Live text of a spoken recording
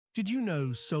Did you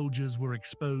know soldiers were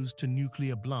exposed to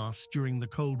nuclear blasts during the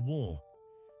Cold War?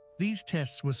 These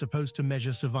tests were supposed to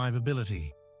measure survivability,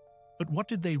 but what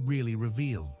did they really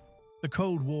reveal? The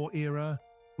Cold War era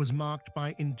was marked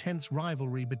by intense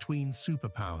rivalry between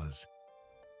superpowers.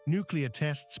 Nuclear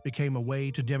tests became a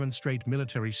way to demonstrate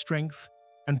military strength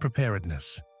and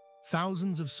preparedness.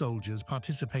 Thousands of soldiers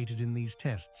participated in these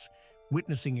tests,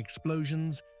 witnessing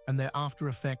explosions and their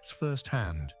after-effects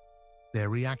firsthand. Their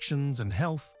reactions and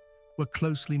health were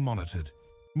closely monitored.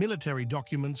 Military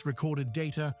documents recorded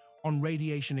data on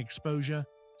radiation exposure,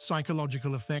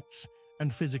 psychological effects,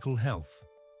 and physical health.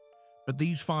 But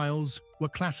these files were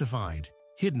classified,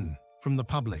 hidden from the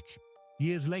public.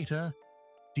 Years later,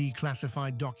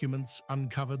 declassified documents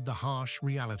uncovered the harsh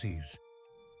realities.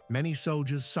 Many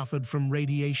soldiers suffered from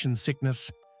radiation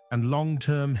sickness and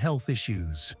long-term health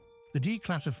issues. The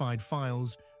declassified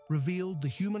files revealed the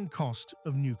human cost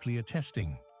of nuclear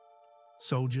testing.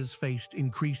 Soldiers faced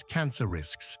increased cancer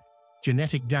risks,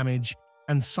 genetic damage,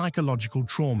 and psychological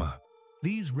trauma.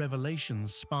 These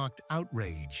revelations sparked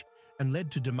outrage and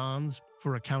led to demands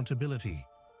for accountability.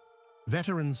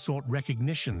 Veterans sought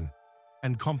recognition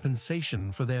and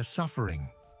compensation for their suffering.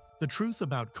 The truth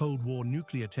about Cold War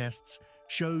nuclear tests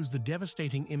shows the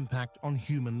devastating impact on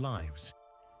human lives.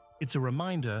 It's a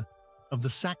reminder of the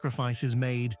sacrifices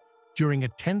made during a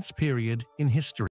tense period in history.